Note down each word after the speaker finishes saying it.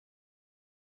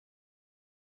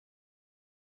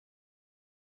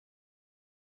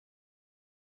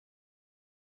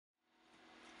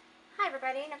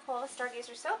everybody, Nicole with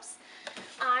Stargazer Soaps.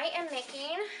 I am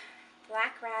making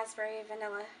black raspberry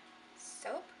vanilla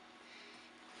soap.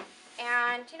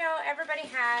 And you know, everybody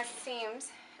has,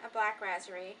 seems, a black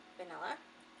raspberry vanilla.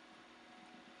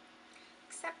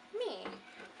 Except me.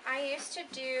 I used to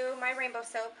do my rainbow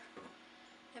soap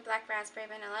in black raspberry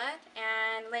vanilla,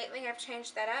 and lately I've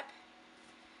changed that up.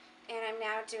 And I'm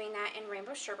now doing that in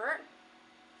rainbow sherbet.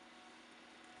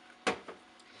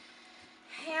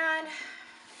 And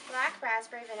black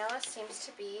raspberry vanilla seems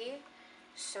to be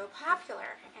so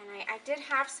popular. And I did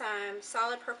have some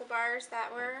solid purple bars that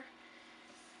were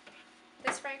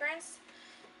this fragrance,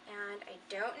 and I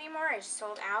don't anymore. I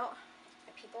sold out,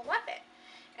 and people love it.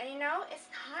 And you know, it's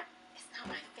not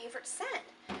my favorite scent,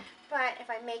 but if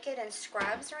I make it in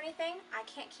scrubs or anything, I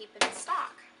can't keep it in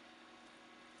stock.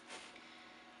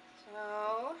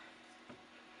 So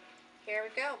here we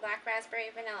go, black raspberry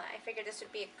vanilla. I figured this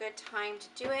would be a good time to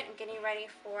do it. I'm getting ready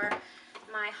for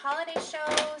my holiday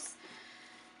shows.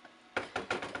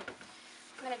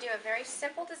 I'm going to do a very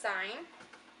simple design.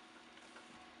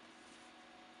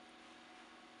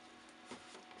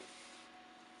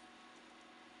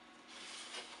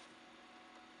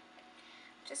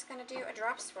 Just going to do a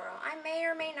drop swirl. I may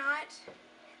or may not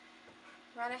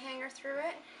run a hanger through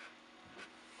it.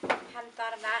 Hadn't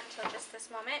thought of that until just this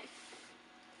moment.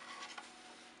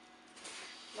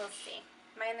 We'll see.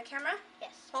 Am I in the camera?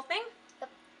 Yes. Whole thing? Yep.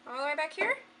 All the way back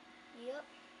here? Yep.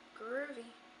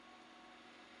 Groovy.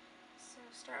 So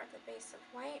start with the base of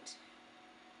white.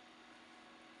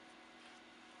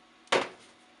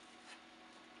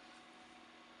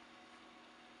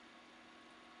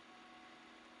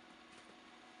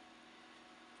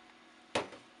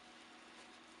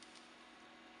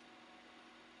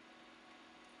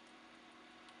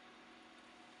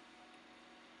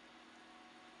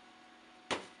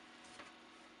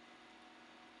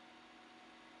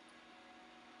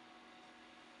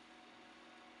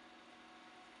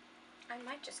 I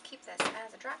might just keep this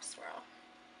as a drop swirl.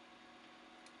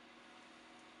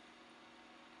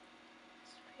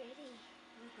 It's pretty.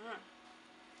 Mm-hmm.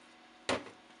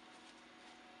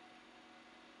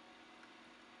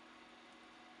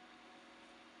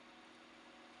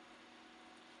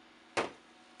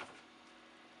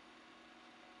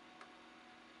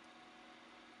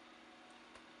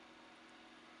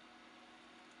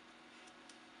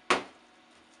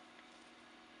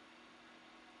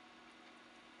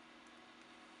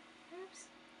 Oops.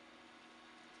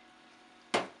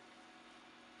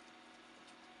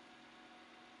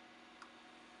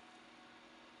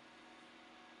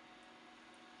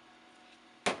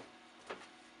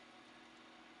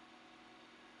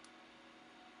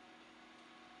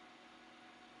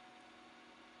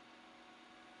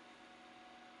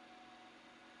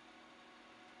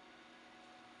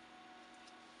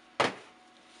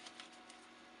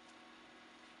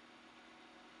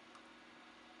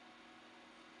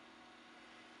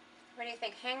 What do you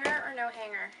think, hanger or no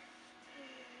hanger?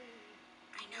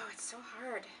 I know, it's so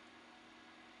hard.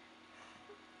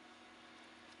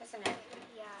 Isn't it?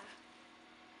 Yeah.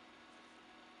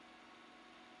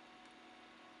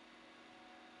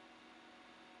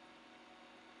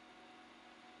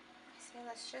 So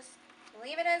let's just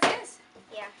leave it as is.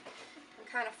 Yeah. I'm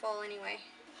kind of full anyway.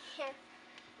 Yeah.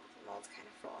 The mold's kind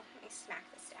of full. Let me smack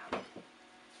this down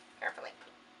carefully.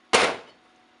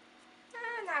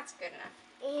 And that's good enough.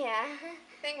 Yeah.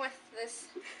 Thing with this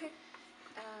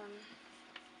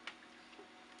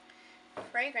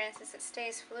fragrance is it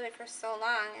stays fluid for so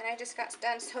long, and I just got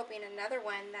done soaping another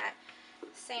one that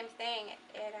same thing.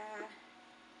 It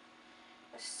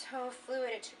was so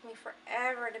fluid, it took me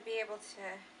forever to be able to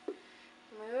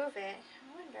move it.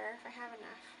 I wonder if I have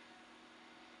enough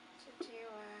to do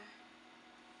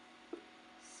a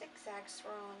zigzag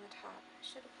swirl on the top. I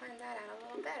should have planned that out a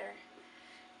little better.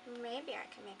 Maybe I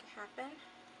can make it happen.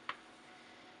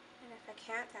 And if I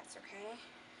can't, that's okay. I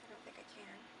don't think I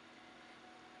can.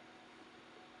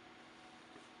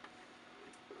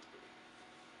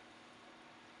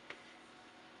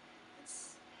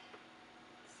 Let's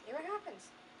see what happens.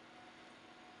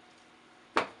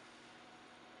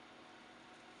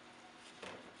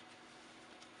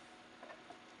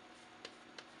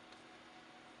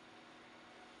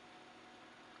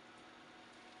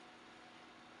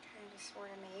 Kind of, sort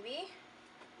of, maybe.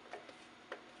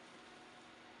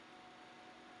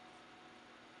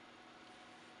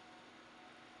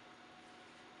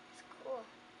 It's cool.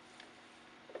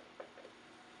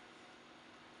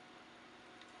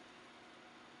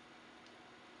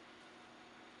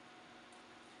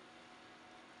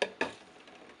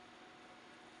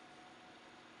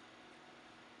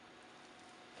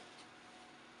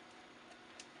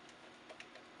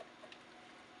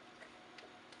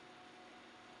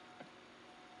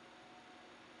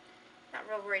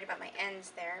 real worried about my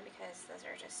ends there because those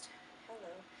are just,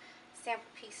 hello, sample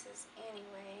pieces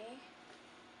anyway.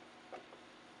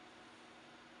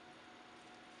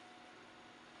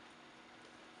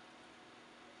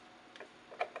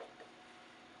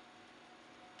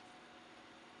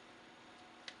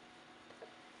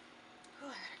 Oh,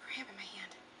 I got a cramp in my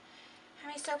hand. How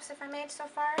many soaps have I made so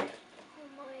far? Oh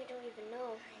my, I don't even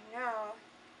know. I know.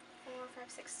 4,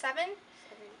 5, 6, 7? 7. 8,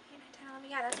 9, 10, 11.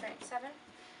 Yeah, that's right. 7.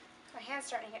 My hand's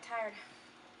starting to get tired.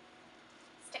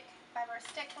 Stick. If I were a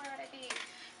stick, where would I be?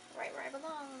 Right where I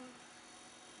belong.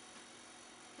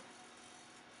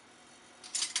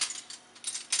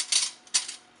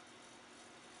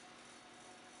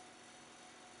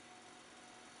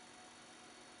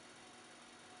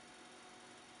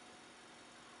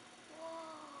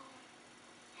 Whoa,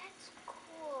 that's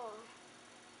cool.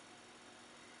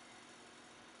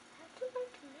 How'd you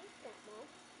learn to make that, Mom?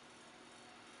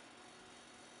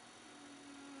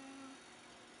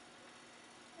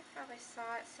 I probably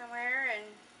saw it somewhere and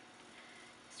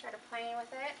started playing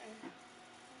with it. And oh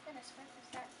goodness, what is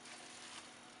that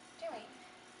doing?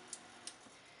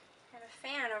 I have a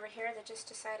fan over here that just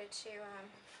decided to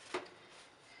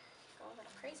go a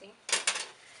little crazy.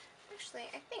 Actually,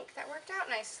 I think that worked out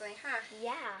nicely, huh?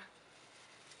 Yeah.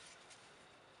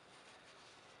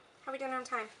 How are we doing on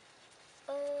time?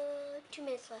 2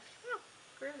 minutes left. Oh,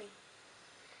 groovy.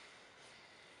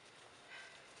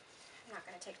 I'm not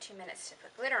going to take 2 minutes to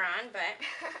put glitter on, but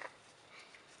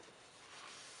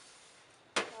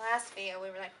the last video we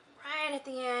were like right at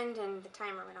the end and the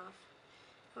timer went off.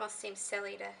 Almost seems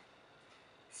silly to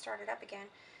start it up again.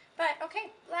 But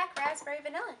okay, black raspberry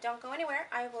vanilla. Don't go anywhere.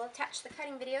 I will attach the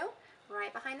cutting video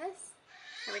right behind this.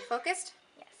 Are we focused?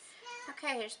 Yes.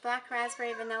 Okay, here's black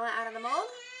raspberry vanilla out of the mold.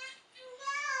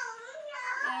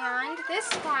 And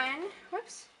this one,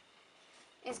 whoops,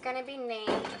 is going to be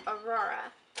named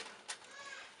Aurora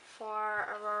for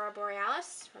Aurora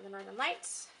Borealis, for the Northern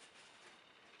Lights.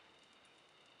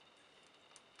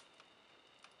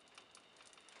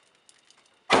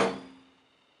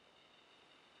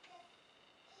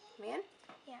 Man?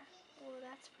 Yeah. Oh,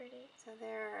 that's pretty. So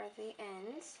there are the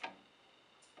ends.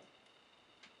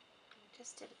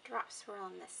 Just did a drop swirl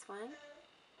on this one.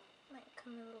 Might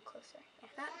come a little closer.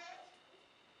 Like that.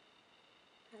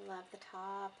 I love the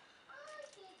top.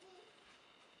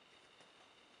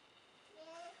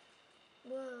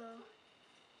 Whoa.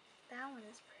 That one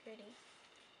is pretty.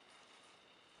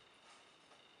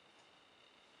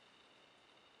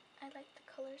 I like the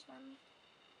colors, Mommy.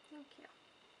 Thank you.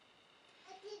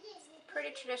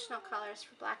 Pretty traditional colors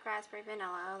for black raspberry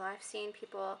vanilla, although I've seen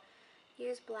people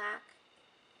use black.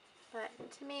 But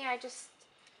to me,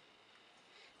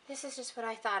 this is just what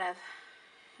I thought of.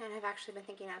 And I've actually been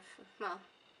thinking of, well,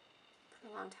 for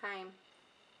a long time.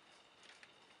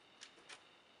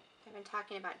 I've been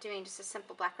talking about doing just a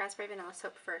simple black raspberry vanilla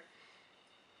soap for a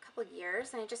couple of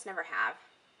years, and I just never have.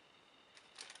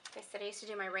 Like I said, I used to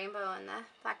do my rainbow and the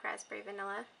black raspberry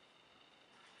vanilla,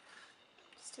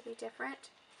 just to be different.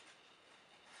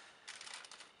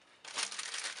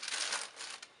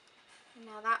 And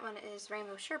now that one is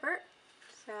rainbow sherbet,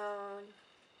 so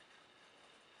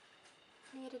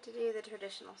needed to do the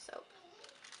traditional soap.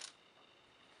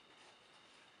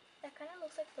 That kind of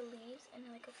looks like the leaves and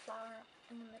like a flower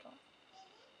in the middle.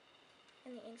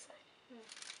 And the inside.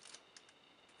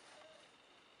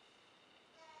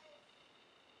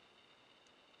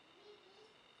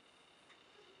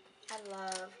 I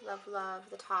love, love, love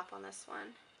the top on this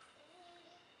one.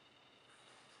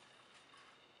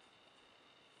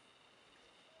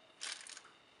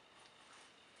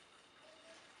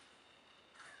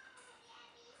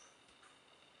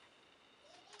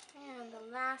 And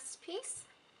the last piece.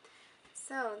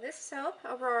 So this soap,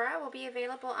 Aurora, will be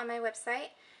available on my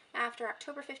website after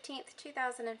October 15th,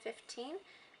 2015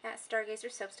 at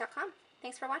stargazersoaps.com.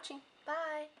 Thanks for watching.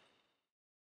 Bye!